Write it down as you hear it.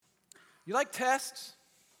You like tests?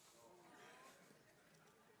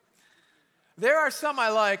 There are some I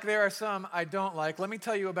like, there are some I don't like. Let me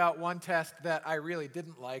tell you about one test that I really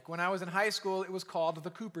didn't like. When I was in high school, it was called the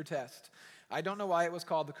Cooper test. I don't know why it was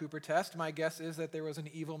called the Cooper test. My guess is that there was an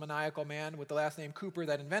evil, maniacal man with the last name Cooper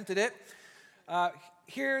that invented it.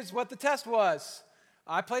 Here's what the test was.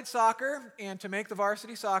 I played soccer, and to make the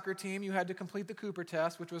varsity soccer team, you had to complete the Cooper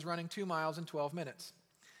test, which was running 2 miles in 12 minutes.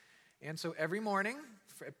 And so every morning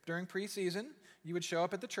during preseason, you would show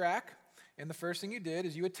up at the track, and the first thing you did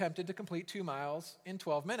is you attempted to complete 2 miles in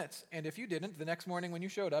 12 minutes. And if you didn't, the next morning when you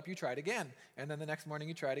showed up, you tried again. And then the next morning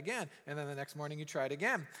you tried again. And then the next morning you tried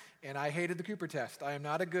again. And I hated the Cooper test. I am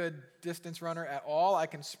not a good distance runner at all. I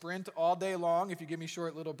can sprint all day long if you give me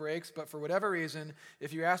short little breaks. But for whatever reason,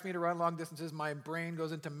 if you ask me to run long distances, my brain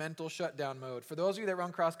goes into mental shutdown mode. For those of you that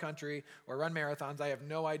run cross country or run marathons, I have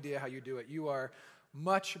no idea how you do it. You are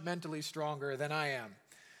much mentally stronger than I am.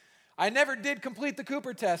 I never did complete the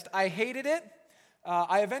Cooper test. I hated it.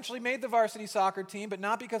 I eventually made the varsity soccer team, but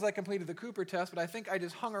not because I completed the Cooper test, but I think I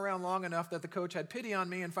just hung around long enough that the coach had pity on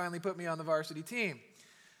me and finally put me on the varsity team.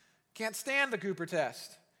 Can't stand the Cooper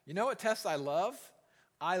test. You know what tests I love?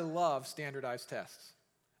 I love standardized tests.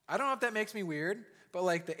 I don't know if that makes me weird, but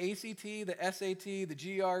like the ACT, the SAT, the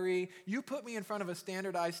GRE, you put me in front of a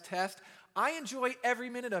standardized test, I enjoy every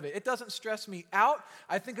minute of it. It doesn't stress me out.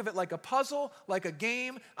 I think of it like a puzzle, like a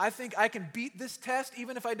game. I think I can beat this test.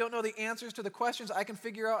 Even if I don't know the answers to the questions, I can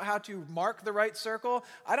figure out how to mark the right circle.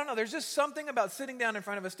 I don't know. There's just something about sitting down in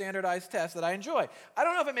front of a standardized test that I enjoy. I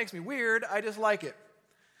don't know if it makes me weird. I just like it.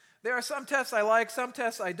 There are some tests I like, some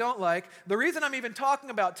tests I don't like. The reason I'm even talking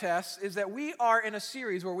about tests is that we are in a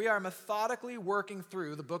series where we are methodically working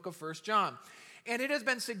through the book of 1 John. And it has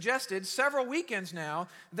been suggested several weekends now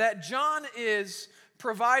that John is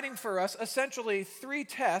providing for us essentially 3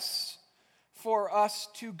 tests for us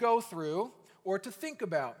to go through or to think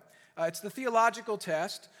about. It's the theological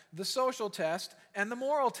test, the social test, and the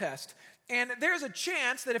moral test. And there's a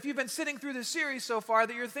chance that if you've been sitting through this series so far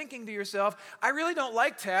that you're thinking to yourself, I really don't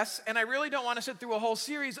like tests, and I really don't want to sit through a whole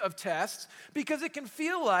series of tests, because it can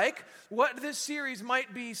feel like what this series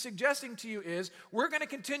might be suggesting to you is we're going to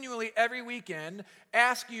continually every weekend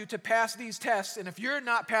ask you to pass these tests, and if you're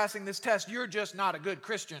not passing this test, you're just not a good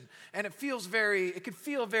Christian. And it could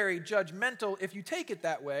feel very judgmental if you take it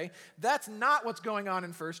that way. That's not what's going on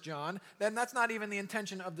in 1 John. Then that's not even the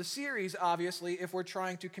intention of the series, obviously, if we're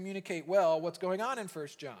trying to communicate well what's going on in 1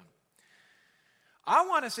 John. I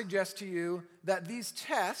want to suggest to you that these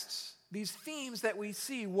tests, these themes that we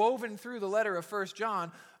see woven through the letter of 1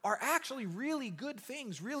 John are actually really good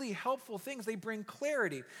things, really helpful things. They bring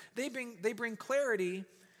clarity. They bring clarity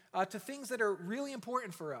to things that are really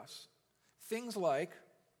important for us. Things like,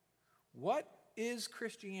 what is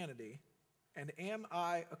Christianity, and am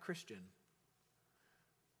I a Christian?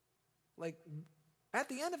 Like, at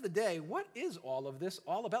the end of the day, what is all of this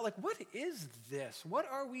all about? Like, what is this? What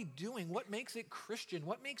are we doing? What makes it Christian?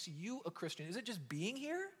 What makes you a Christian? Is it just being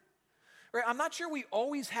here? Right? I'm not sure we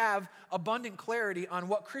always have abundant clarity on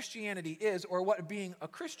what Christianity is or what being a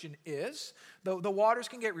Christian is. The waters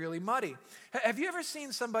can get really muddy. Have you ever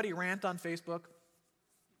seen somebody rant on Facebook?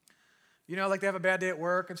 You know, like they have a bad day at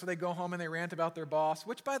work, and so they go home and they rant about their boss,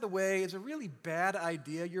 which, by the way, is a really bad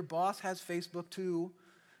idea. Your boss has Facebook too.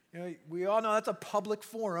 You know, we all know that's a public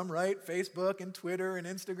forum, right? Facebook and Twitter and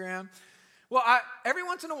Instagram. Well, every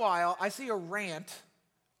once in a while, I see a rant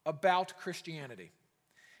about Christianity.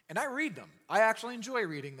 And I read them. I actually enjoy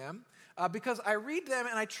reading them because I read them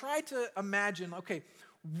and I try to imagine, okay,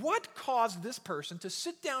 what caused this person to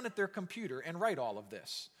sit down at their computer and write all of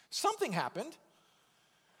this? Something happened.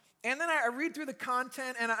 And then I read through the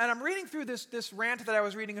content, and I'm reading through this rant that I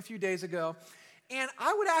was reading a few days ago. And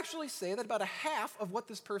I would actually say that about a half of what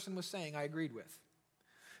this person was saying I agreed with.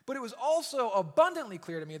 But it was also abundantly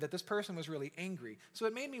clear to me that this person was really angry. So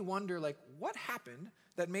it made me wonder, like, what happened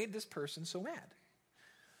that made this person so mad?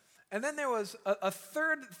 And then there was a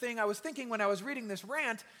third thing I was thinking when I was reading this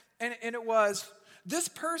rant, and it was, this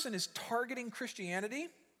person is targeting Christianity,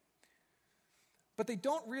 but they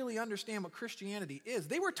don't really understand what Christianity is.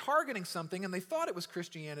 They were targeting something, and they thought it was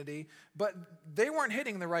Christianity, but they weren't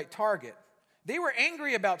hitting the right target. They were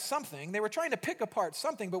angry about something. They were trying to pick apart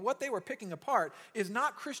something, but what they were picking apart is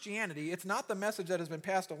not Christianity. It's not the message that has been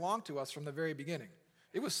passed along to us from the very beginning.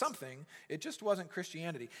 It was something. It just wasn't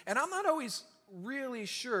Christianity. And I'm not always really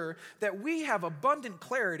sure that we have abundant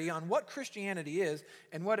clarity on what Christianity is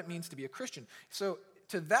and what it means to be a Christian. So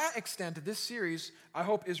to that extent, this series, I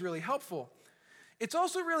hope, is really helpful. It's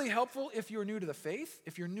also really helpful if you're new to the faith,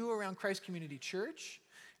 if you're new around Christ Community Church.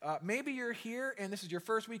 Maybe you're here and this is your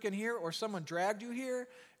first weekend here, or someone dragged you here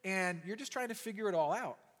and you're just trying to figure it all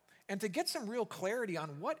out. And to get some real clarity on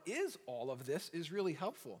what is all of this is really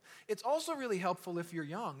helpful. It's also really helpful if you're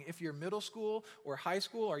young, if you're middle school or high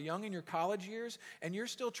school or young in your college years, and you're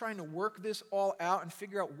still trying to work this all out and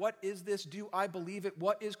figure out, what is this? Do I believe it?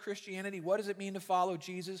 What is Christianity? What does it mean to follow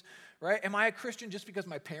Jesus? Right? Am I a Christian just because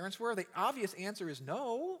my parents were? The obvious answer is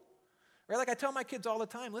no. Right? Like I tell my kids all the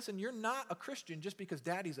time, listen, you're not a Christian just because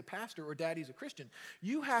daddy's a pastor or daddy's a Christian.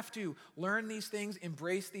 You have to learn these things,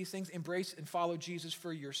 embrace and follow Jesus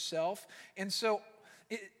for yourself. And so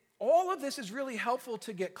all of this is really helpful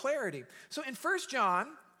to get clarity. So in 1 John,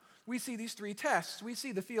 we see these three tests. We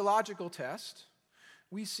see the theological test.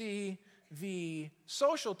 We see the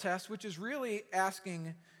social test, which is really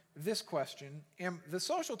asking this question. And the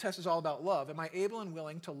social test is all about love. Am I able and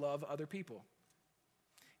willing to love other people?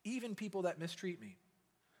 Even people that mistreat me,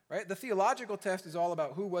 right? The theological test is all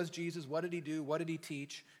about who was Jesus, what did he do, what did he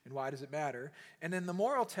teach, and why does it matter? And then the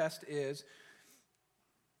moral test is,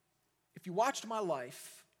 if you watched my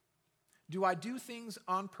life, do I do things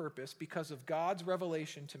on purpose because of God's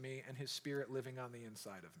revelation to me and his Spirit living on the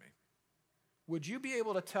inside of me? Would you be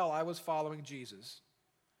able to tell I was following Jesus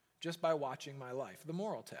just by watching my life? The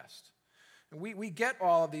moral test. We get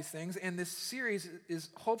all of these things, and this series is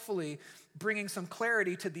hopefully bringing some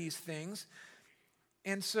clarity to these things.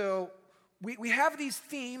 And so we have these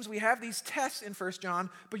themes, we have these tests in 1 John,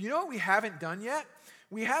 but you know what we haven't done yet?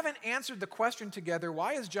 We haven't answered the question together,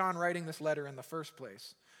 why is John writing this letter in the first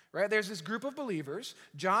place? Right? There's this group of believers.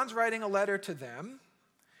 John's writing a letter to them,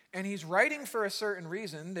 and he's writing for a certain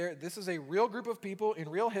reason. This is a real group of people in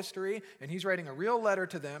real history, and he's writing a real letter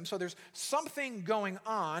to them. So there's something going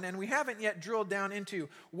on, and we haven't yet drilled down into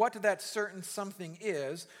what that certain something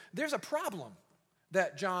is. There's a problem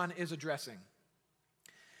that John is addressing.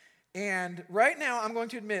 And right now, I'm going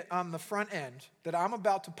to admit on the front end that I'm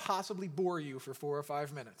about to possibly bore you for 4 or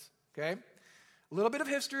 5 minutes, okay? A little bit of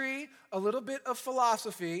history, a little bit of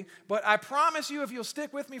philosophy, but I promise you if you'll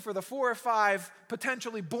stick with me for the 4 or 5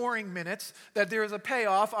 potentially boring minutes, that there is a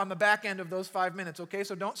payoff on the back end of those 5 minutes, okay?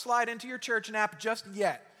 So don't slide into your church nap just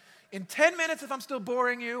yet. In 10 minutes, if I'm still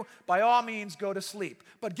boring you, by all means, go to sleep.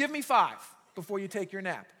 But give me 5 before you take your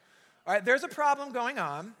nap. All right, there's a problem going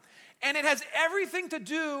on, and it has everything to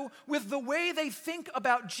do with the way they think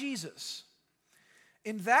about Jesus.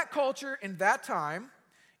 In that culture, in that time,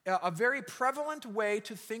 a very prevalent way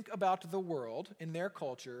to think about the world in their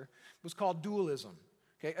culture was called dualism.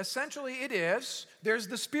 Okay, essentially there's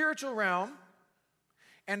the spiritual realm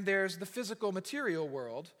and there's the physical material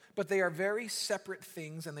world, but they are very separate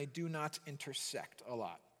things and they do not intersect a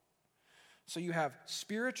lot. So you have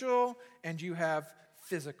spiritual and you have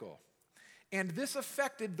physical. And this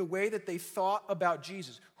affected the way that they thought about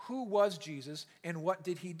Jesus. Who was Jesus and what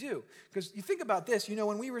did he do? Because you think about this,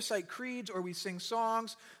 when we recite creeds or we sing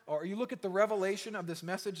songs or you look at the revelation of this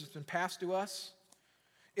message that's been passed to us,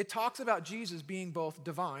 it talks about Jesus being both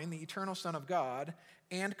divine, the eternal Son of God,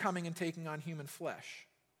 and coming and taking on human flesh.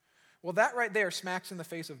 Well, that right there smacks in the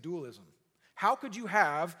face of dualism. How could you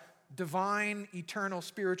have divine, eternal,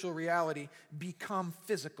 spiritual reality become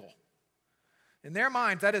physical? In their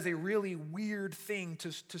minds, that is a really weird thing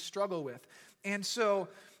to struggle with. And so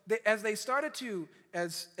as they thought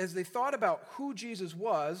about who Jesus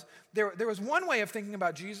was, there was one way of thinking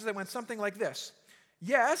about Jesus that went something like this.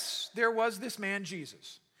 Yes, there was this man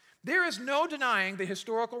Jesus. There is no denying the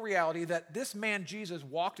historical reality that this man Jesus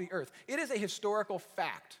walked the earth. It is a historical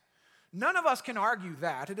fact. None of us can argue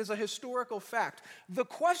that. It is a historical fact. The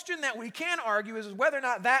question that we can argue is whether or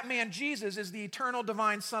not that man Jesus is the eternal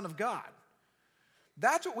divine Son of God.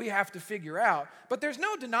 That's what we have to figure out. But there's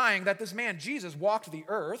no denying that this man Jesus walked the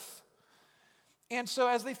earth. And so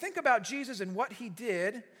as they think about Jesus and what he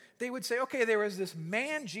did, they would say, okay, there was this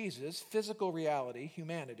man Jesus, physical reality,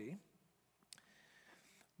 humanity,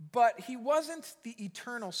 but he wasn't the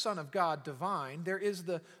eternal Son of God, divine. There is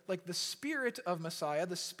the spirit of Messiah,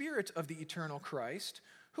 the spirit of the eternal Christ,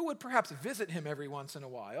 who would perhaps visit him every once in a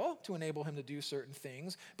while to enable him to do certain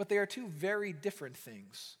things, but they are two very different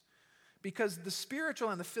things. Because the spiritual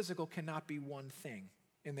and the physical cannot be one thing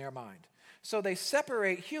in their mind. So they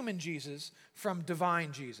separate human Jesus from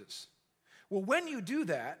divine Jesus. Well, when you do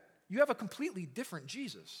that, you have a completely different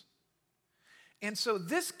Jesus. And so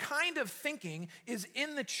this kind of thinking is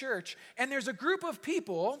in the church, and there's a group of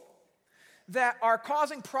people that are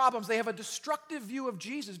causing problems. They have a destructive view of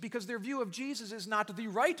Jesus because their view of Jesus is not the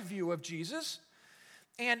right view of Jesus.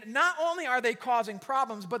 And not only are they causing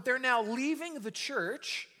problems, but they're now leaving the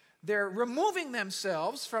church. They're removing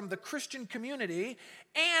themselves from the Christian community,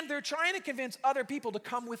 and they're trying to convince other people to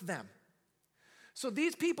come with them. So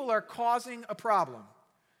these people are causing a problem.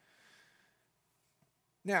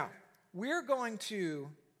 Now, we're going to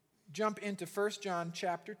jump into 1 John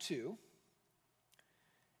chapter 2.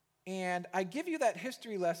 And I give you that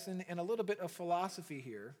history lesson and a little bit of philosophy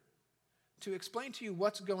here to explain to you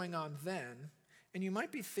what's going on then. And you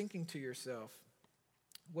might be thinking to yourself,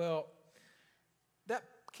 well, that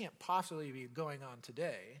can't possibly be going on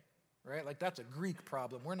today, right? Like, that's a Greek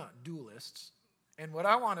problem. We're not dualists. And what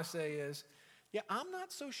I want to say is, yeah, I'm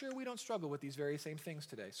not so sure we don't struggle with these very same things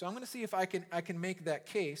today. So I'm going to see if I can make that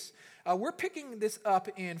case. We're picking this up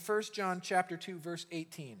in 1 John chapter 2, verse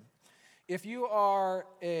 18. If you are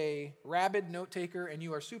a rabid note taker and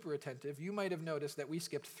you are super attentive, you might have noticed that we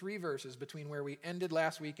skipped 3 verses between where we ended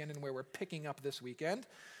last weekend and where we're picking up this weekend.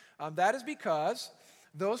 That is because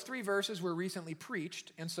those 3 verses were recently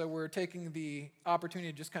preached, and so we're taking the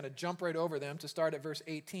opportunity to just kind of jump right over them to start at verse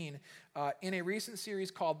 18. In a recent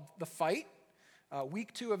series called The Fight,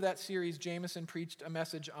 week 2 of that series, Jameson preached a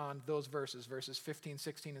message on those verses 15,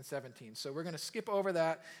 16, and 17. So we're going to skip over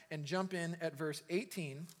that and jump in at verse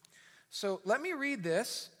 18. So let me read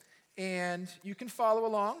this, and you can follow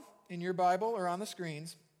along in your Bible or on the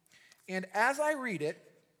screens. And as I read it,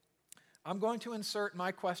 I'm going to insert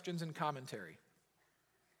my questions and commentary,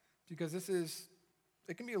 because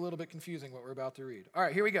it can be a little bit confusing what we're about to read. All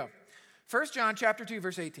right, here we go. 1 John chapter 2,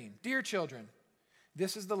 verse 18. Dear children,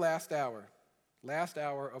 this is the last hour. Last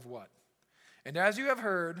hour of what? And as you have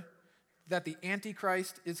heard that the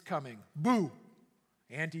Antichrist is coming. Boo!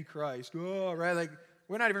 Antichrist. Oh, right? Like,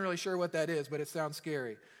 we're not even really sure what that is, but it sounds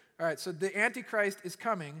scary. All right, so the Antichrist is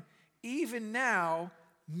coming. Even now,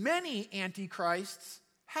 many Antichrists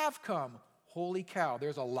have come. Holy cow,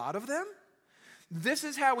 there's a lot of them? This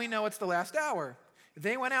is how we know it's the last hour.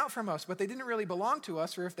 They went out from us, but they didn't really belong to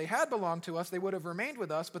us, for if they had belonged to us, they would have remained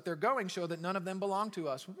with us, but their going showed that none of them belonged to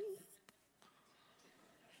us.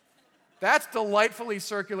 That's delightfully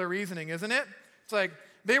circular reasoning, isn't it? It's like,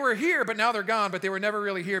 they were here, but now they're gone, but they were never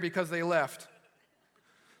really here because they left.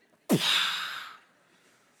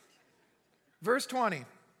 Verse 20.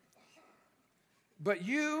 But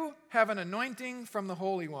you have an anointing from the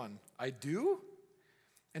Holy One. I do?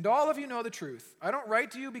 And all of you know the truth. I don't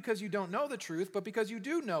write to you because you don't know the truth, but because you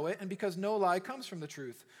do know it, and because no lie comes from the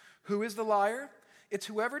truth. Who is the liar? It's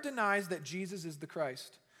whoever denies that Jesus is the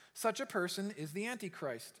Christ. Such a person is the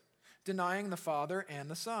Antichrist, denying the Father and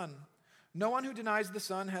the Son. No one who denies the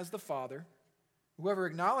Son has the Father. Whoever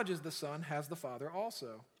acknowledges the Son has the Father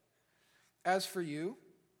also. As for you,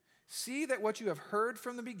 see that what you have heard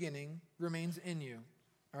from the beginning remains in you.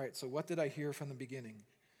 All right, so what did I hear from the beginning?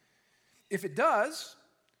 If it does,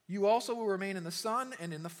 you also will remain in the Son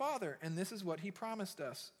and in the Father, and this is what he promised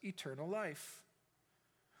us, eternal life.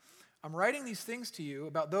 I'm writing these things to you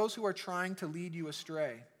about those who are trying to lead you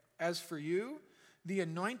astray. As for you, the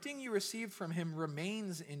anointing you received from him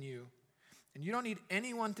remains in you, and you don't need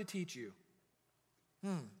anyone to teach you.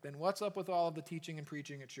 Then what's up with all of the teaching and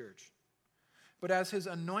preaching at church? But as his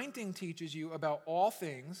anointing teaches you about all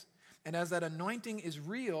things, and as that anointing is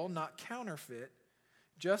real, not counterfeit,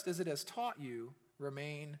 just as it has taught you,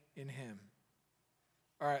 remain in him.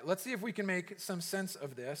 All right, let's see if we can make some sense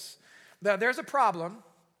of this. Now, there's a problem.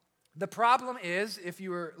 The problem is, if you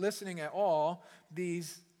were listening at all,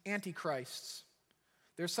 these antichrists.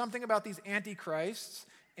 There's something about these antichrists,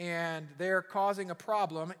 and they're causing a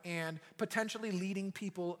problem and potentially leading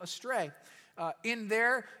people astray. In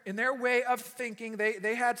their way of thinking,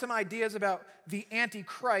 they had some ideas about the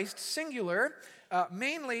Antichrist, singular,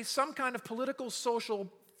 mainly some kind of political, social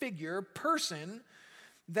figure, person,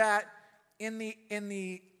 that in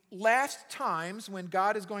the last times when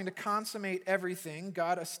God is going to consummate everything,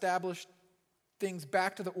 God established things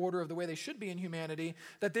back to the order of the way they should be in humanity,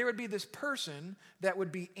 that there would be this person that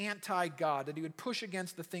would be anti-God, that he would push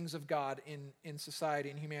against the things of God in society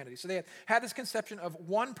and humanity. So they had this conception of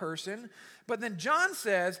one person, but then John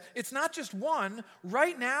says, it's not just one.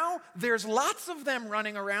 Right now, there's lots of them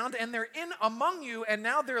running around, and they're in among you, and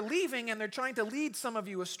now they're leaving, and they're trying to lead some of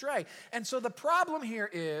you astray. And so the problem here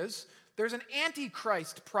is, there's an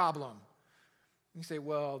antichrist problem. You say,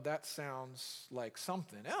 well, that sounds like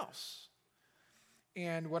something else.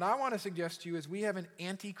 And what I want to suggest to you is we have an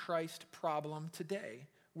antichrist problem today.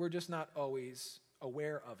 We're just not always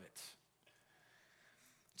aware of it.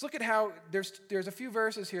 Let's look at how there's a few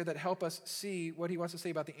verses here that help us see what he wants to say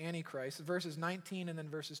about the antichrist. Verses 19 and then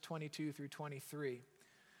verses 22 through 23.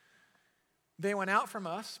 They went out from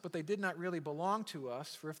us, but they did not really belong to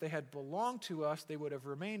us. For if they had belonged to us, they would have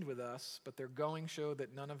remained with us. But their going showed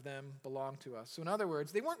that none of them belonged to us. So in other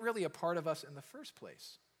words, they weren't really a part of us in the first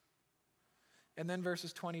place. And then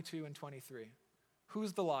verses 22 and 23.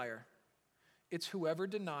 Who's the liar? It's whoever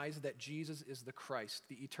denies that Jesus is the Christ,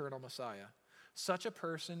 the eternal Messiah. Such a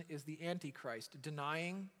person is the Antichrist,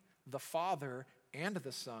 denying the Father and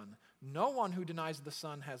the Son. No one who denies the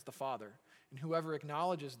Son has the Father, and whoever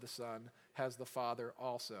acknowledges the Son has the Father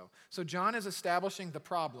also. So John is establishing the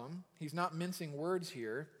problem. He's not mincing words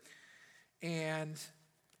here. And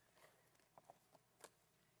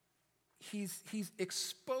he's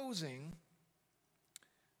exposing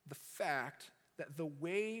the fact that the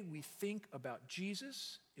way we think about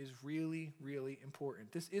Jesus is really, really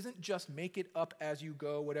important. This isn't just make it up as you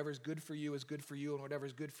go. Whatever's good for you is good for you, and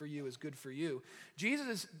whatever's good for you is good for you.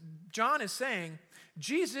 John is saying,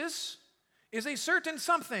 Jesus is a certain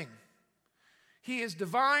something. He is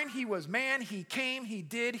divine, he was man, he came, he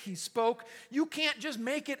did, he spoke. You can't just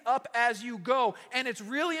make it up as you go. And it's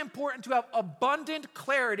really important to have abundant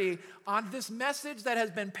clarity on this message that has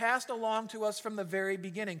been passed along to us from the very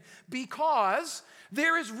beginning. Because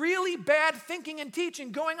there is really bad thinking and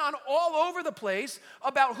teaching going on all over the place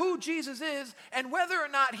about who Jesus is and whether or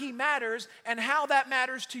not he matters and how that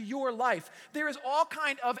matters to your life. There is all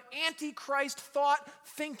kind of antichrist thought,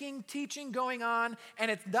 thinking, teaching going on, and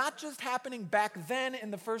it's not just happening back then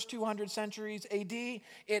in the first 200 centuries AD,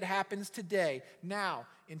 it happens today, now,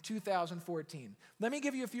 in 2014. Let me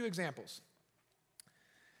give you a few examples.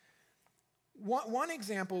 One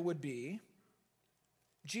example would be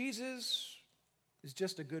Jesus is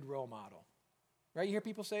just a good role model, right? You hear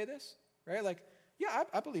people say this, right? Like, yeah,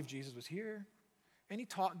 I believe Jesus was here, and he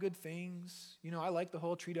taught good things. You know, I like the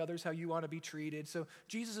whole treat others how you want to be treated. So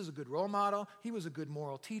Jesus is a good role model. He was a good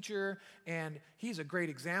moral teacher, and he's a great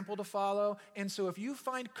example to follow. And so if you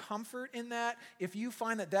find comfort in that, if you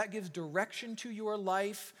find that that gives direction to your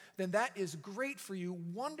life, then that is great for you,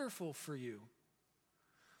 wonderful for you.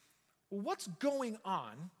 What's going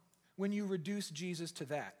on when you reduce Jesus to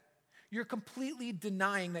that? You're completely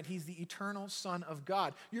denying that he's the eternal Son of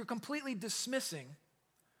God. You're completely dismissing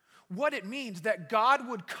what it means that God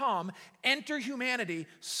would come, enter humanity,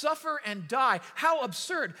 suffer and die. How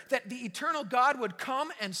absurd that the eternal God would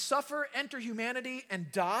come and suffer, enter humanity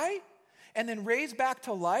and die, and then raise back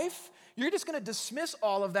to life. You're just going to dismiss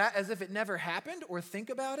all of that as if it never happened or think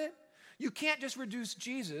about it. You can't just reduce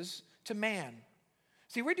Jesus to man.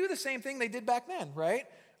 See, we do the same thing they did back then, right?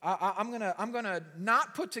 I'm gonna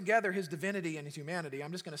not put together his divinity and his humanity.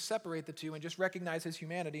 I'm just going to separate the two and just recognize his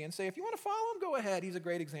humanity and say, if you want to follow him, go ahead. He's a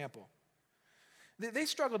great example. They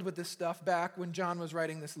struggled with this stuff back when John was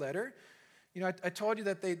writing this letter. You know, I told you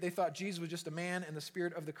that they thought Jesus was just a man and the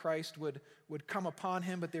Spirit of the Christ would come upon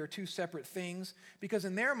him, but they were two separate things. Because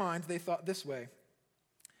in their minds, they thought this way.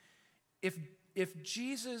 If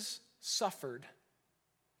Jesus suffered,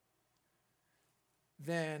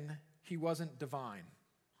 then he wasn't divine.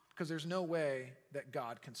 Because there's no way that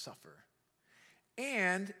God can suffer.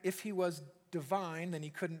 And if he was divine, then he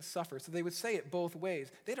couldn't suffer. So they would say it both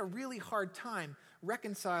ways. They had a really hard time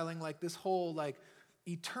reconciling like this whole like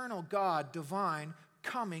eternal God, divine,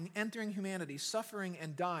 coming, entering humanity, suffering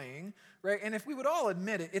and dying, right? And if we would all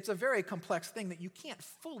admit it, it's a very complex thing that you can't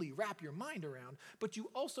fully wrap your mind around, but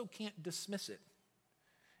you also can't dismiss it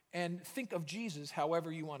and think of Jesus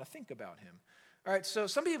however you want to think about him. All right, so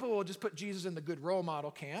some people will just put Jesus in the good role model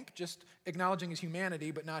camp, just acknowledging his humanity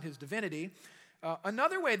but not his divinity.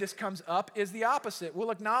 Another way this comes up is the opposite. We'll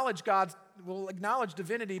acknowledge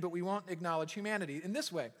divinity, but we won't acknowledge humanity. In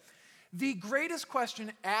this way, the greatest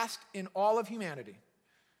question asked in all of humanity,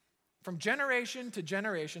 from generation to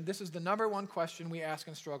generation, this is the number one question we ask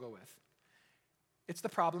and struggle with. It's the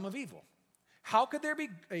problem of evil. How could there be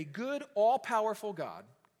a good, all-powerful God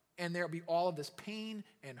and there'll be all of this pain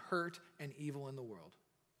and hurt and evil in the world?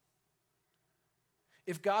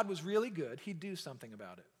 If God was really good, he'd do something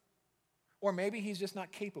about it. Or maybe he's just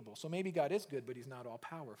not capable. So maybe God is good, but he's not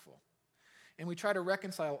all-powerful. And we try to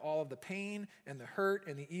reconcile all of the pain and the hurt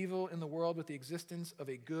and the evil in the world with the existence of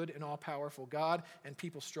a good and all-powerful God, and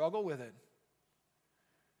people struggle with it.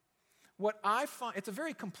 What I find, it's a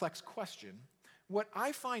very complex question. What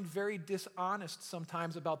I find very dishonest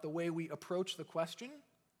sometimes about the way we approach the question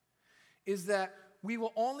is that we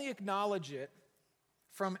will only acknowledge it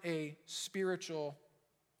from a spiritual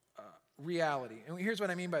reality. And here's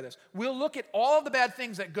what I mean by this. We'll look at all of the bad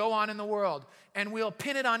things that go on in the world, and we'll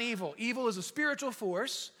pin it on evil. Evil is a spiritual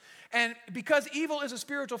force, and because evil is a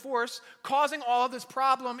spiritual force causing all of this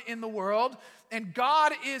problem in the world, and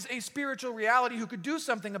God is a spiritual reality who could do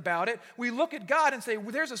something about it, we look at God and say,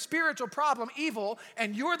 well, there's a spiritual problem, evil,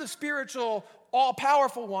 and you're the spiritual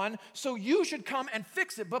all-powerful one, so you should come and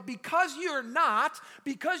fix it. But because you're not,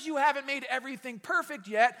 because you haven't made everything perfect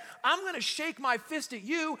yet, I'm going to shake my fist at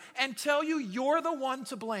you and tell you you're the one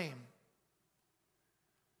to blame.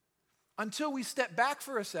 until we step back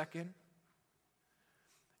for a second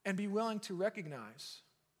and be willing to recognize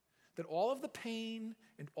that all of the pain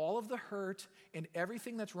and all of the hurt and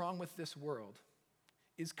everything that's wrong with this world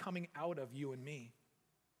is coming out of you and me.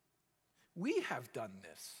 We have done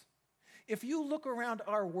this. If you look around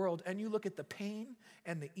our world and you look at the pain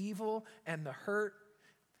and the evil and the hurt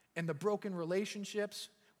and the broken relationships,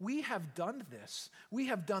 we have done this. We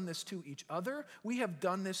have done this to each other. We have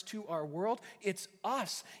done this to our world. It's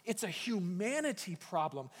us. It's a humanity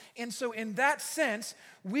problem. And so in that sense,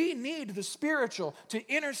 we need the spiritual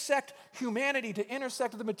to intersect humanity, to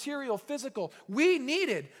intersect the material, physical. We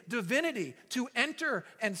needed divinity to enter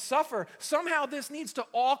and suffer. Somehow this needs to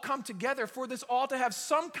all come together for this all to have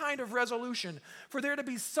some kind of resolution, for there to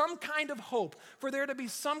be some kind of hope, for there to be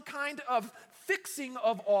some kind of fixing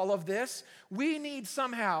of all of this. We need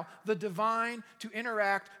somehow the divine to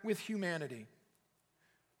interact with humanity.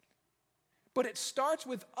 But it starts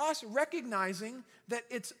with us recognizing that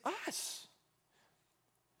it's us.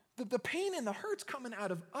 The pain and the hurt's coming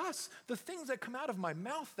out of us. The things that come out of my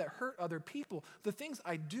mouth that hurt other people, the things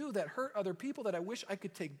I do that hurt other people that I wish I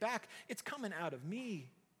could take back, it's coming out of me.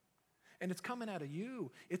 And it's coming out of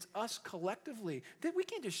you. It's us collectively. We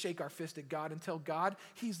can't just shake our fist at God and tell God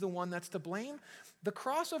he's the one that's to blame. The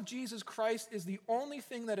cross of Jesus Christ is the only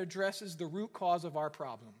thing that addresses the root cause of our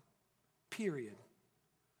problem. Period.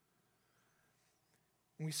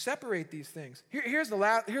 When we separate these things, here's the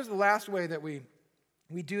last way that we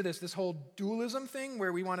do this whole dualism thing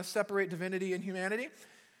where we want to separate divinity and humanity.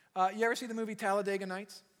 You ever see the movie Talladega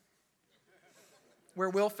Nights?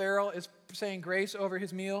 Where Will Ferrell is saying grace over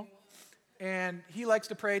his meal. And he likes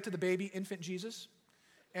to pray to the baby infant Jesus.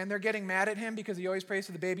 And they're getting mad at him because he always prays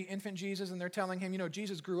to the baby infant Jesus. And they're telling him,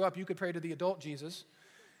 Jesus grew up. You could pray to the adult Jesus.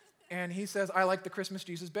 And he says, I like the Christmas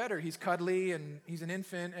Jesus better. He's cuddly and he's an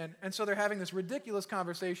infant. And so they're having this ridiculous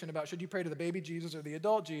conversation about should you pray to the baby Jesus or the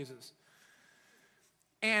adult Jesus.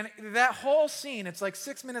 And that whole scene, it's like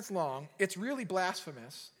 6 minutes long. It's really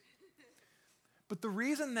blasphemous. But the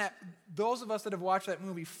reason that those of us that have watched that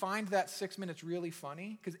movie find that 6 minutes really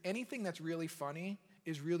funny, because anything that's really funny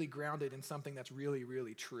is really grounded in something that's really,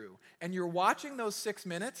 really true. And you're watching those 6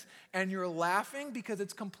 minutes, and you're laughing because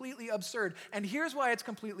it's completely absurd. And here's why it's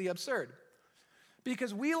completely absurd.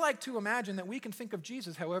 Because we like to imagine that we can think of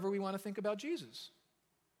Jesus however we want to think about Jesus.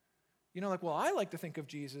 I like to think of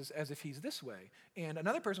Jesus as if he's this way. And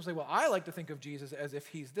another person will say, I like to think of Jesus as if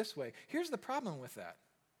he's this way. Here's the problem with that.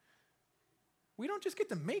 We don't just get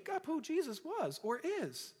to make up who Jesus was or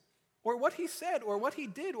is, or what he said, or what he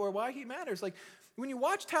did, or why he matters. Like, when you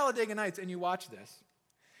watch Talladega Nights and you watch this,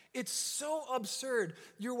 it's so absurd.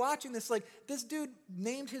 You're watching this, like, this dude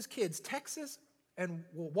named his kids Texas and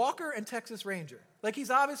Walker and Texas Ranger. Like, he's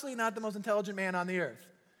obviously not the most intelligent man on the earth.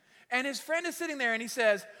 And his friend is sitting there and he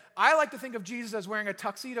says, I like to think of Jesus as wearing a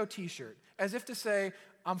tuxedo t-shirt, as if to say,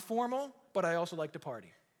 I'm formal, but I also like to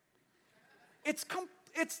party.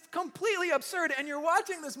 It's completely absurd, and you're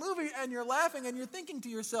watching this movie and you're laughing and you're thinking to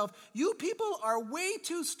yourself, you people are way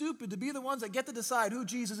too stupid to be the ones that get to decide who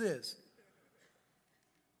Jesus is.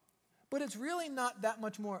 But it's really not that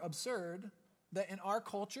much more absurd that in our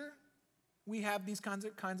culture, we have these kinds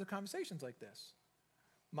of conversations like this.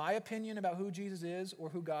 My opinion about who Jesus is or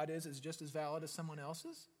who God is just as valid as someone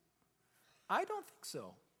else's? I don't think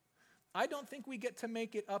so. I don't think we get to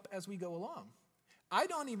make it up as we go along. I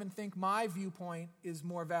don't even think my viewpoint is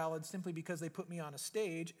more valid simply because they put me on a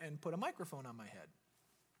stage and put a microphone on my head.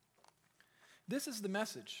 This is the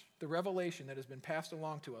message, the revelation that has been passed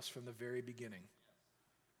along to us from the very beginning.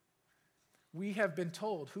 We have been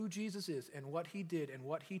told who Jesus is and what he did and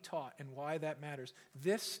what he taught and why that matters.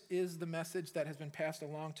 This is the message that has been passed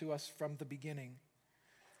along to us from the beginning.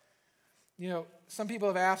 Some people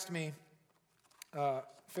have asked me,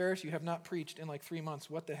 Ferris, you have not preached in like 3 months.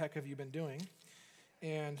 What the heck have you been doing?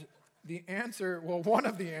 And the answer, one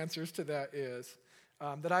of the answers to that is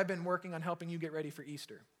that I've been working on helping you get ready for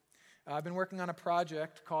Easter. I've been working on a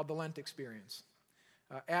project called the Lent Experience.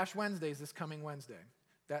 Ash Wednesday is this coming Wednesday.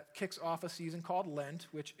 That kicks off a season called Lent,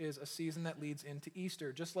 which is a season that leads into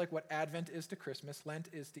Easter. Just like what Advent is to Christmas, Lent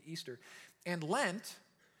is to Easter. And Lent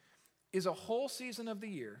is a whole season of the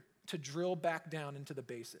year to drill back down into the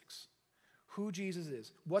basics. Who Jesus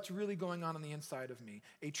is, what's really going on the inside of me,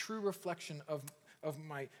 a true reflection of of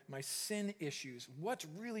my sin issues. What's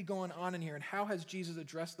really going on in here, and how has Jesus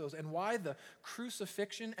addressed those, and why the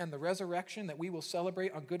crucifixion and the resurrection that we will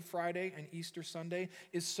celebrate on Good Friday and Easter Sunday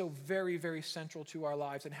is so very, very central to our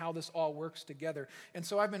lives, and how this all works together. And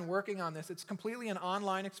so I've been working on this. It's completely an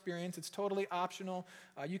online experience. It's totally optional.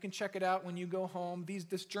 You can check it out when you go home.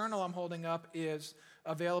 This journal I'm holding up is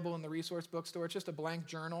available in the resource bookstore. It's just a blank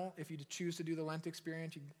journal. If you choose to do the Lent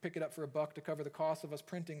experience, you can pick it up for $1 to cover the cost of us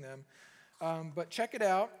printing them. But check it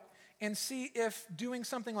out and see if doing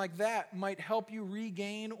something like that might help you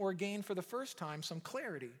regain or gain for the first time some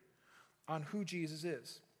clarity on who Jesus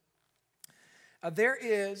is. There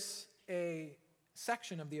is a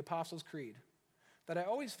section of the Apostles' Creed that I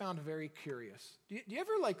always found very curious. Do you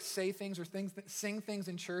ever say things or sing things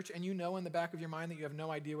in church and you know in the back of your mind that you have no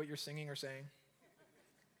idea what you're singing or saying?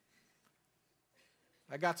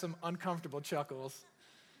 I got some uncomfortable chuckles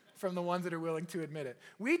from the ones that are willing to admit it.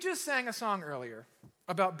 We just sang a song earlier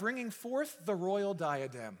about bringing forth the royal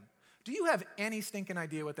diadem. Do you have any stinking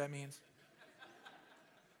idea what that means?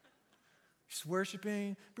 Just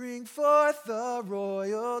worshiping, bring forth the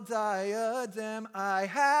royal diadem. I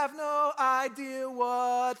have no idea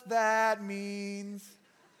what that means.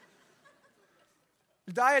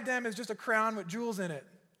 The diadem is just a crown with jewels in it.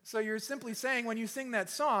 So you're simply saying when you sing that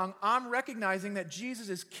song, I'm recognizing that Jesus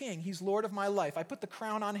is king. He's Lord of my life. I put the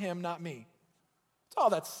crown on him, not me. That's all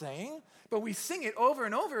that's saying. But we sing it over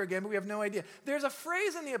and over again, but we have no idea. There's a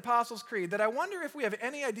phrase in the Apostles' Creed that I wonder if we have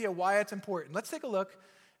any idea why it's important. Let's take a look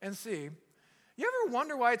and see. You ever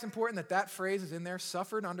wonder why it's important that phrase is in there,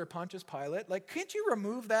 suffered under Pontius Pilate? Can't you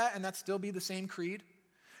remove that and that still be the same creed?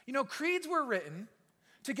 Creeds were written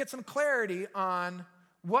to get some clarity on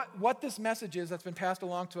what this message is that's been passed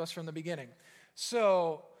along to us from the beginning.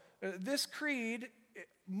 So this creed,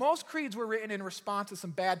 most creeds were written in response to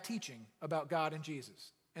some bad teaching about God and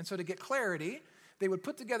Jesus. And so to get clarity, they would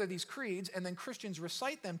put together these creeds, and then Christians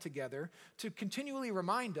recite them together to continually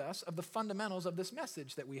remind us of the fundamentals of this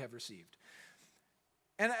message that we have received.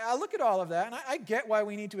 And I look at all of that, and I get why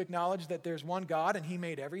we need to acknowledge that there's one God, and he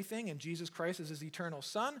made everything, and Jesus Christ is his eternal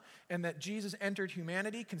Son, and that Jesus entered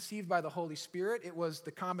humanity conceived by the Holy Spirit. It was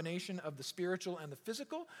the combination of the spiritual and the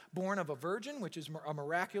physical, born of a virgin, which is a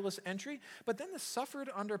miraculous entry. But then the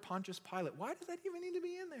suffered under Pontius Pilate. Why does that even need to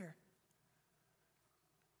be in there?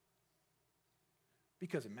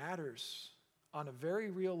 Because it matters on a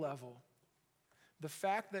very real level. The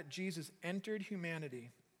fact that Jesus entered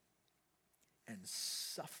humanity and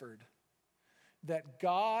suffered, that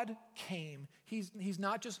God came. He's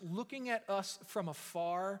not just looking at us from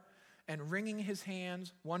afar and wringing his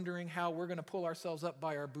hands, wondering how we're going to pull ourselves up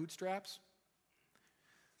by our bootstraps.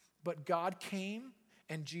 But God came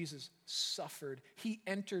and Jesus suffered. He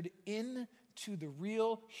entered into the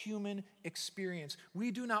real human experience.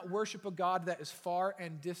 We do not worship a God that is far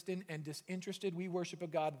and distant and disinterested. We worship a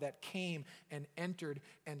God that came and entered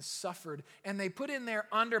and suffered. And they put in there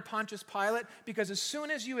under Pontius Pilate because as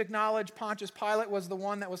soon as you acknowledge Pontius Pilate was the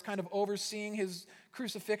one that was kind of overseeing his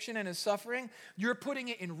crucifixion and his suffering, you're putting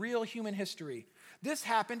it in real human history. This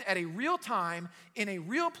happened at a real time, in a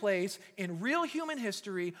real place, in real human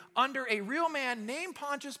history, under a real man named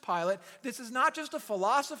Pontius Pilate. This is not just a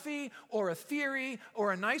philosophy or a theory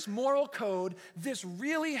or a nice moral code. This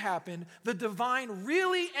really happened. The divine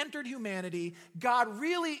really entered humanity. God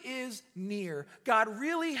really is near. God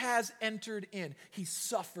really has entered in. He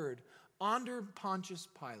suffered under Pontius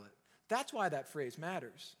Pilate. That's why that phrase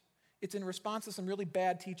matters. It's in response to some really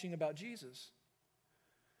bad teaching about Jesus.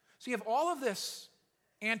 So you have all of this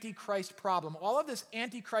antichrist problem, all of this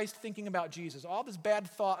antichrist thinking about Jesus, all this bad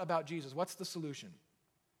thought about Jesus. What's the solution?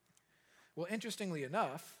 Well, interestingly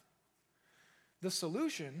enough, the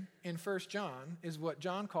solution in 1 John is what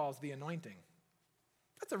John calls the anointing.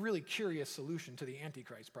 That's a really curious solution to the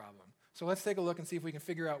antichrist problem. So let's take a look and see if we can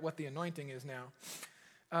figure out what the anointing is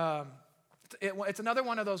now. It's another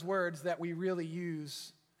one of those words that we really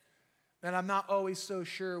use that I'm not always so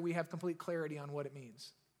sure we have complete clarity on what it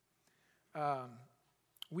means.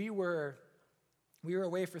 We were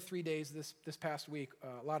away for 3 days this past week.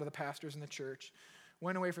 A lot of the pastors in the church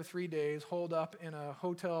went away for 3 days, holed up in a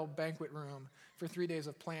hotel banquet room for 3 days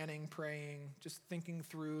of planning, praying, just thinking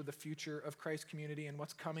through the future of Christ community and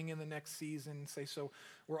what's coming in the next season. So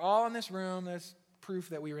we're all in this room. There's proof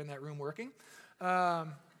that we were in that room working.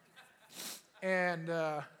 And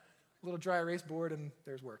a little dry erase board, and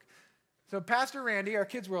there's work. So Pastor Randy, our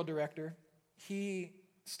Kids World director, he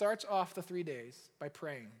starts off the 3 days by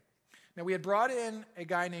praying. Now, we had brought in a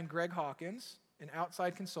guy named Greg Hawkins, an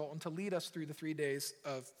outside consultant, to lead us through the 3 days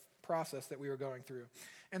of process that we were going through.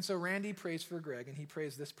 And so Randy prays for Greg, and he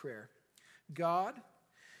prays this prayer. God,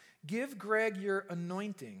 Give Greg your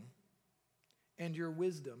anointing and your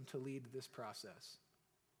wisdom to lead this process.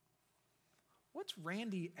 What's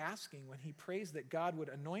Randy asking when he prays that God would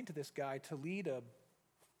anoint this guy to lead a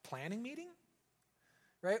planning meeting?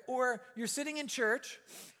 Right? Or you're sitting in church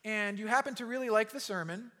and you happen to really like the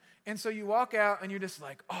sermon, and so you walk out and you're just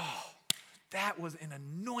like, oh, that was an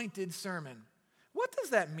anointed sermon. What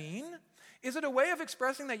does that mean? Is it a way of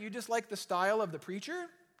expressing that you just like the style of the preacher?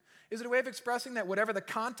 Is it a way of expressing that whatever the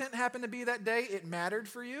content happened to be that day, it mattered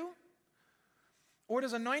for you? Or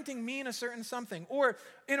does anointing mean a certain something? Or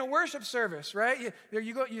in a worship service, right?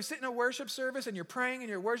 You sit in a worship service and you're praying and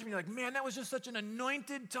you're worshiping. You're like, man, that was just such an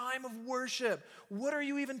anointed time of worship. What are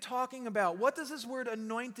you even talking about? What does this word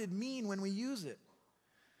anointed mean when we use it?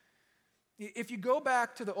 If you go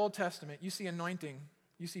back to the Old Testament, you see anointing.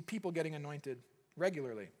 You see people getting anointed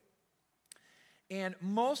regularly. And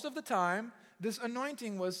most of the time, this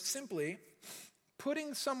anointing was simply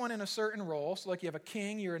putting someone in a certain role. So like you have a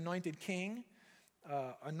king, you're anointed king.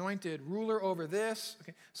 Anointed ruler over this.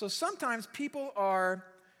 Okay. So sometimes people are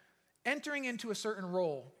entering into a certain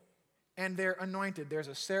role and they're anointed. There's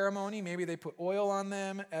a ceremony. Maybe they put oil on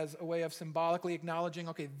them as a way of symbolically acknowledging,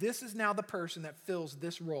 okay, this is now the person that fills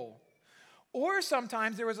this role. Or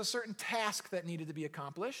sometimes there was a certain task that needed to be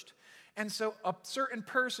accomplished, and so a certain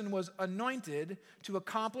person was anointed to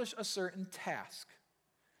accomplish a certain task.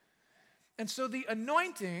 And so the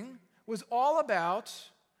anointing was all about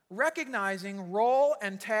recognizing role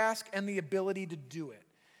and task and the ability to do it.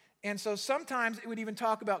 And so sometimes it would even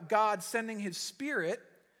talk about God sending his Spirit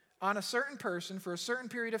on a certain person for a certain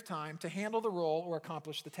period of time to handle the role or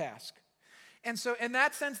accomplish the task. And so in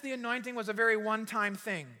that sense, the anointing was a very one-time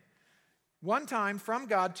thing. One time from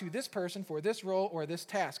God to this person for this role or this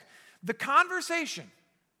task. The conversation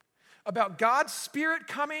about God's Spirit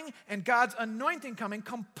coming and God's anointing coming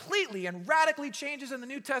completely and radically changes in the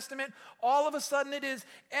New Testament. All of a sudden it is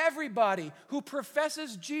everybody who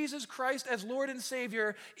professes Jesus Christ as Lord and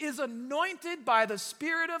Savior is anointed by the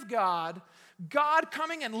Spirit of God, God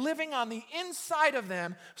coming and living on the inside of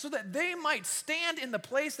them so that they might stand in the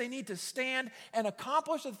place they need to stand and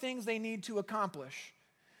accomplish the things they need to accomplish.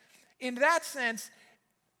 In that sense,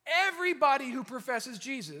 everybody who professes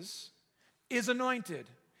Jesus is anointed.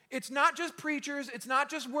 It's not just preachers, it's not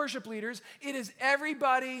just worship leaders, it is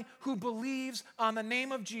everybody who believes on the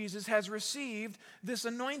name of Jesus has received this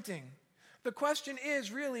anointing. The question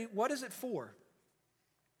is really, what is it for?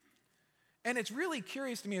 And it's really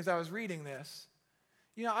curious to me as I was reading this.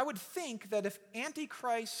 You know, I would think that if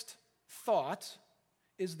Antichrist thought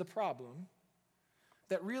is the problem,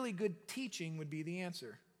 that really good teaching would be the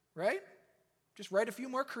answer, right? Just write a few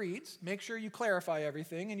more creeds, make sure you clarify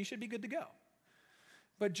everything, and you should be good to go.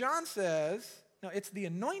 But John says, no, it's the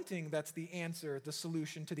anointing that's the answer, the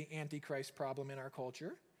solution to the Antichrist problem in our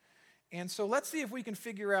culture. And so let's see if we can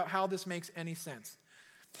figure out how this makes any sense.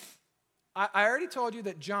 I already told you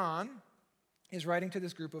that John is writing to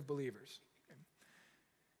this group of believers.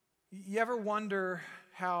 You ever wonder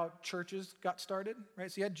how churches got started?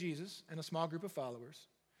 Right? So you had Jesus and a small group of followers.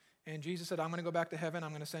 And Jesus said, I'm going to go back to heaven.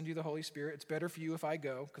 I'm going to send you the Holy Spirit. It's better for you if I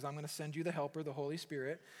go because I'm going to send you the helper, the Holy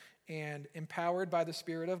Spirit. And empowered by the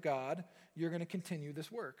Spirit of God, you're going to continue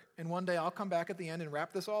this work. And one day I'll come back at the end and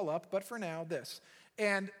wrap this all up. But for now, this.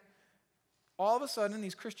 And all of a sudden,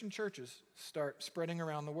 these Christian churches start spreading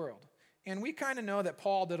around the world. And we kind of know that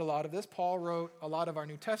Paul did a lot of this. Paul wrote a lot of our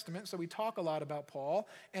New Testament, so we talk a lot about Paul.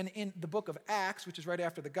 And in the book of Acts, which is right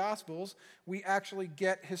after the Gospels, we actually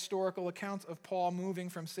get historical accounts of Paul moving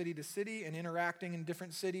from city to city and interacting in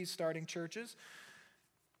different cities, starting churches.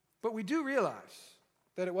 But we do realize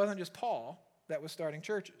that it wasn't just Paul that was starting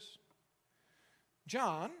churches.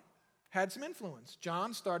 John had some influence.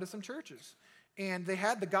 John started some churches. And they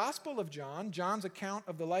had the Gospel of John, John's account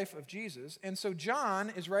of the life of Jesus. And so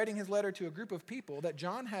John is writing his letter to a group of people that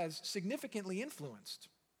John has significantly influenced.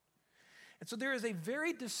 And so there is a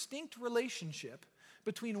very distinct relationship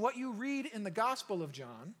between what you read in the Gospel of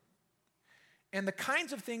John and the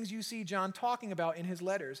kinds of things you see John talking about in his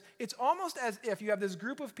letters. It's almost as if you have this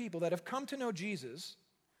group of people that have come to know Jesus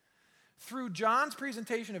through John's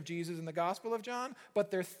presentation of Jesus in the Gospel of John,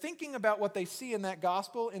 but they're thinking about what they see in that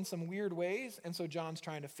gospel in some weird ways, and so John's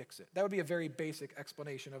trying to fix it. That would be a very basic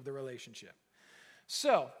explanation of the relationship.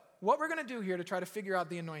 So, what we're going to do here to try to figure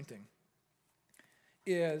out the anointing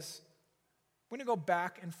is we're going to go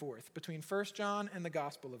back and forth between 1 John and the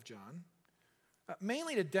Gospel of John,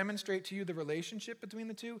 mainly to demonstrate to you the relationship between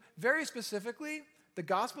the two. Very specifically, the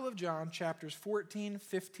Gospel of John, chapters 14,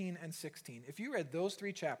 15, and 16. If you read those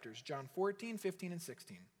three chapters, John 14, 15, and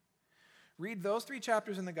 16, Read those 3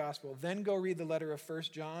 chapters in the gospel, then go read the letter of 1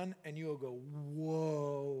 John, and you will go,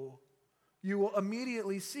 whoa. You will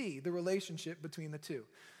immediately see the relationship between the two.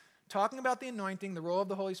 Talking about the anointing, the role of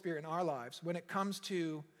the Holy Spirit in our lives, when it comes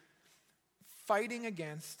to fighting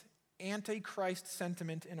against antichrist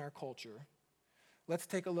sentiment in our culture, let's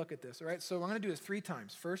take a look at this, all right? So we're going to do this 3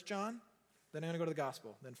 times. 1 John, then I'm going to go to the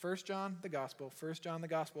gospel. Then 1 John, the gospel. 1 John, the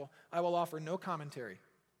gospel. I will offer no commentary.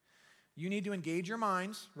 You need to engage your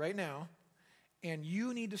minds right now, and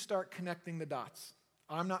you need to start connecting the dots.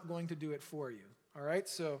 I'm not going to do it for you, all right?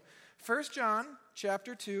 So 1 John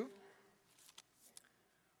chapter 2,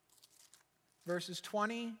 verses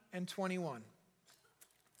 20 and 21.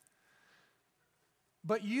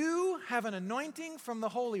 But you have an anointing from the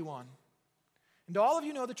Holy One, and all of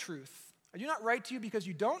you know the truth. I do not write to you because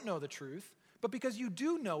you don't know the truth, but because you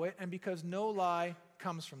do know it, and because no lie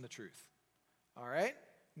comes from the truth. All right?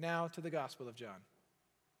 Now to the Gospel of John.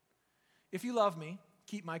 If you love me,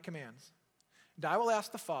 keep my commands. And I will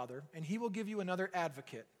ask the Father, and he will give you another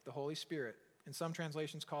advocate, the Holy Spirit, in some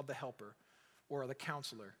translations called the Helper, or the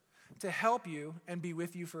Counselor, to help you and be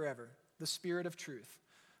with you forever, the Spirit of truth.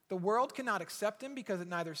 The world cannot accept him because it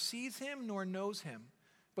neither sees him nor knows him,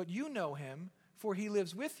 but you know him, for he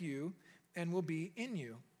lives with you and will be in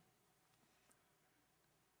you.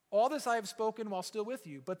 All this I have spoken while still with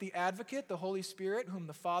you, but the advocate, the Holy Spirit, whom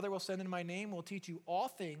the Father will send in my name, will teach you all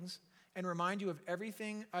things and remind you of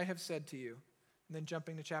everything I have said to you. And then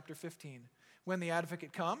jumping to chapter 15. When the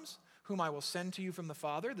advocate comes, whom I will send to you from the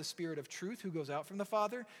Father, the Spirit of truth who goes out from the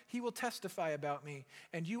Father, he will testify about me.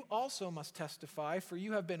 And you also must testify, for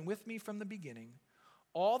you have been with me from the beginning.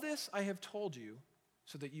 All this I have told you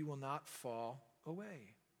so that you will not fall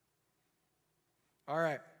away. All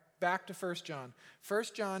right, back to 1 John. 1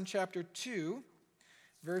 John chapter 2,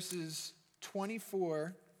 verses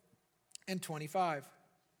 24 and 25.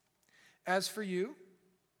 As for you,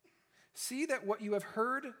 see that what you have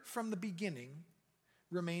heard from the beginning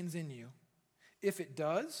remains in you. If it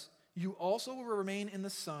does, you also will remain in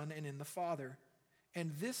the Son and in the Father.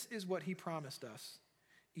 And this is what he promised us,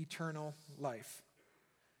 eternal life.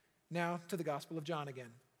 Now to the Gospel of John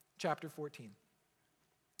again, chapter 14.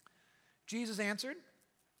 Jesus answered,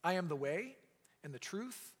 I am the way and the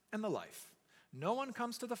truth and the life. No one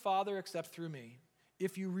comes to the Father except through me.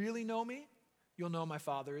 If you really know me, you'll know my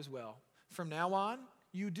Father as well. From now on,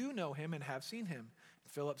 you do know him and have seen him.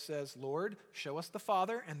 Philip says, Lord, show us the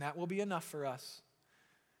Father, and that will be enough for us.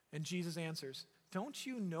 And Jesus answers, don't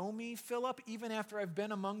you know me, Philip, even after I've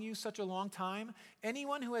been among you such a long time?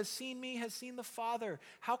 Anyone who has seen me has seen the Father.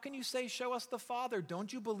 How can you say, show us the Father?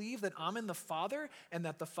 Don't you believe that I'm in the Father and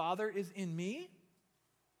that the Father is in me?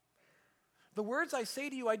 The words I say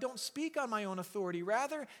to you, I don't speak on my own authority.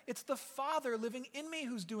 Rather, it's the Father living in me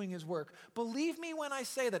who's doing his work. Believe me when I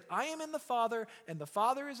say that I am in the Father and the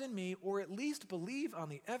Father is in me, or at least believe on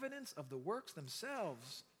the evidence of the works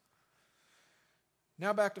themselves.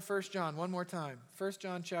 Now back to 1 John one more time. 1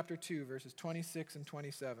 John chapter 2, verses 26 and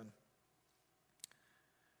 27.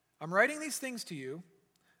 I'm writing these things to you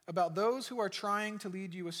about those who are trying to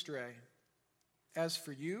lead you astray. As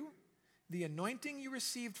for you, the anointing you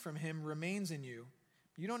received from him remains in you.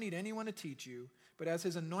 You don't need anyone to teach you, but as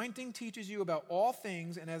his anointing teaches you about all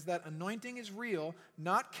things, and as that anointing is real,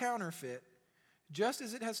 not counterfeit, just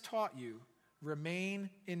as it has taught you, remain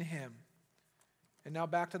in him. And now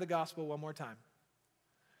back to the gospel one more time.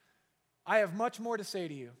 I have much more to say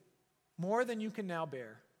to you, more than you can now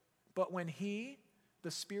bear. But when he,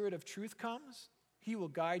 the Spirit of truth, comes, he will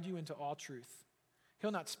guide you into all truth.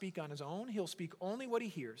 He'll not speak on his own. He'll speak only what he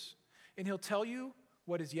hears. And he'll tell you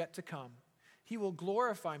what is yet to come. He will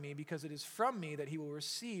glorify me because it is from me that he will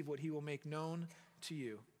receive what he will make known to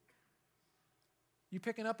you. You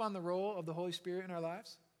picking up on the role of the Holy Spirit in our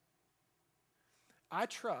lives? I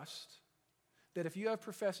trust that if you have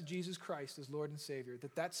professed Jesus Christ as Lord and Savior,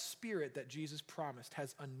 that Spirit that Jesus promised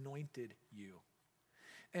has anointed you.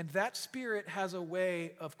 And that Spirit has a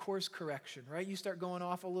way of course correction, right? You start going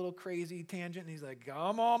off a little crazy tangent, and he's like,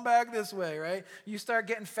 come on back this way, right? You start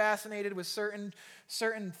getting fascinated with certain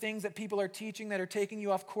things that people are teaching that are taking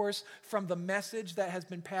you off course from the message that has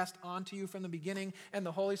been passed on to you from the beginning, and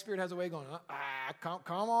the Holy Spirit has a way of going,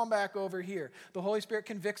 come on back over here. The Holy Spirit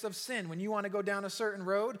convicts of sin. When you want to go down a certain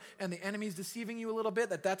road, and the enemy's deceiving you a little bit,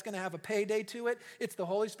 that's going to have a payday to it, it's the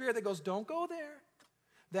Holy Spirit that goes, don't go there.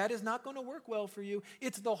 that is not going to work well for you.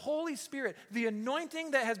 It's the Holy Spirit, the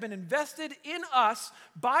anointing that has been invested in us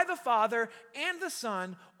by the Father and the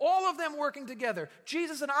Son, all of them working together.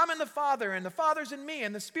 Jesus and I'm in the Father, and the Father's in me,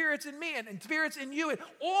 and the Spirit's in me, and Spirit's in you. And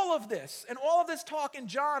all of this talk in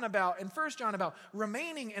John about, in 1 John about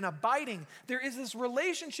remaining and abiding. There is this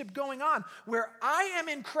relationship going on where I am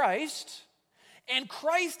in Christ, and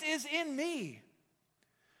Christ is in me.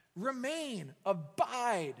 Remain,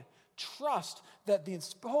 abide, trust that the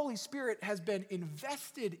Holy Spirit has been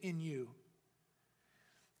invested in you.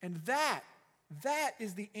 And that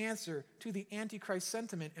is the answer to the Antichrist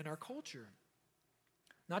sentiment in our culture.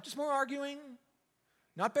 Not just more arguing,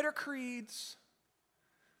 not better creeds,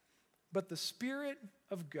 but the Spirit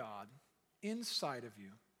of God inside of you,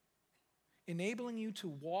 enabling you to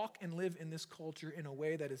walk and live in this culture in a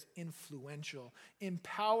way that is influential,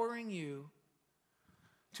 empowering you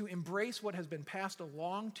to embrace what has been passed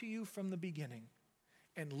along to you from the beginning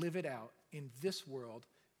and live it out in this world,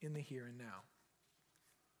 in the here and now.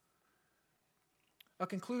 I'll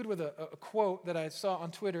conclude with a quote that I saw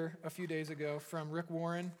on Twitter a few days ago from Rick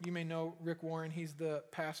Warren. You may know Rick Warren. He's the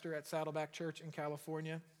pastor at Saddleback Church in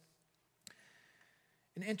California.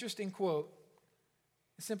 An interesting quote.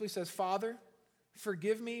 It simply says, "Father,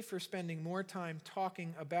 forgive me for spending more time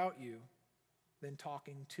talking about you than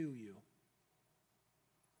talking to you."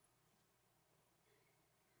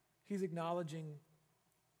 He's acknowledging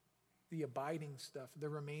the abiding stuff, the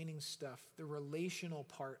remaining stuff, the relational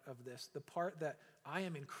part of this, the part that I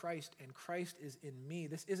am in Christ and Christ is in me.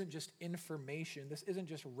 This isn't just information. This isn't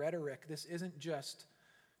just rhetoric. This isn't just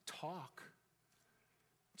talk.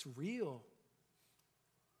 It's real.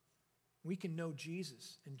 We can know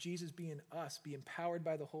Jesus, and Jesus be in us, be empowered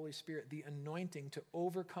by the Holy Spirit. The anointing to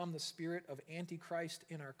overcome the spirit of Antichrist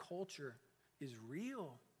in our culture is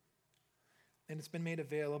real. And it's been made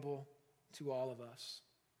available to all of us.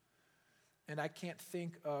 And I can't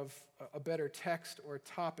think of a better text or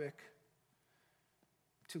topic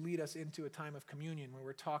to lead us into a time of communion where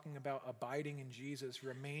we're talking about abiding in Jesus,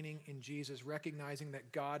 remaining in Jesus, recognizing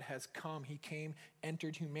that God has come. He came,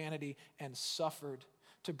 entered humanity, and suffered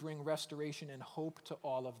to bring restoration and hope to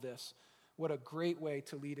all of this. What a great way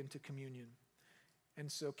to lead into communion. And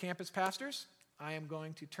so, campus pastors, I am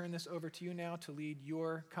going to turn this over to you now to lead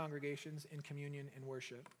your congregations in communion and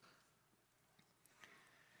worship.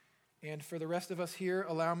 And for the rest of us here,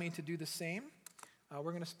 allow me to do the same.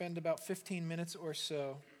 We're going to spend about 15 minutes or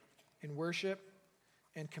so in worship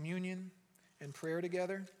and communion and prayer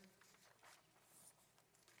together.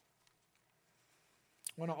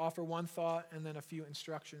 I want to offer one thought and then a few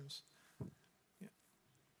instructions.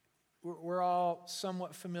 We're all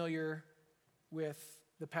somewhat familiar with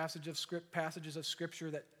the passages of Scripture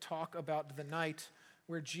that talk about the night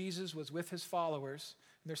where Jesus was with his followers,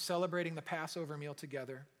 and they're celebrating the Passover meal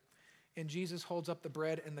together. And Jesus holds up the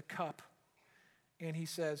bread and the cup, and he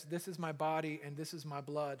says, "This is my body and this is my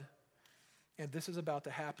blood, and this is about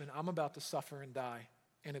to happen. I'm about to suffer and die,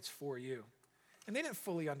 and it's for you." And they didn't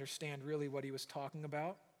fully understand really what he was talking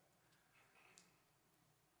about.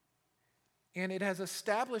 And it has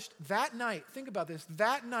established that night, think about this,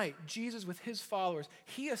 that night, Jesus with his followers,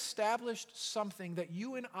 he established something that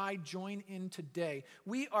you and I join in today.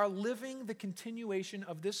 We are living the continuation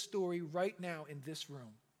of this story right now in this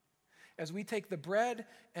room. As we take the bread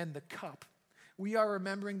and the cup, we are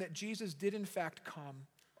remembering that Jesus did in fact come,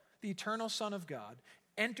 the eternal Son of God,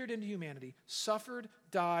 entered into humanity, suffered,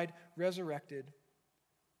 died, resurrected,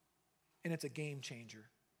 and it's a game changer.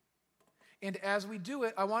 And as we do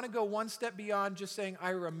it, I want to go one step beyond just saying, I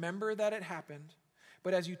remember that it happened.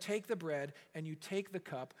 But as you take the bread and you take the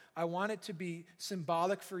cup, I want it to be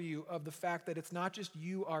symbolic for you of the fact that it's not just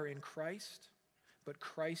you are in Christ, but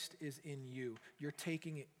Christ is in you. You're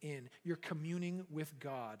taking it in. You're communing with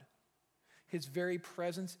God. His very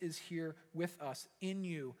presence is here with us, in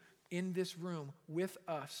you, in this room, with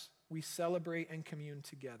us. We celebrate and commune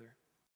together.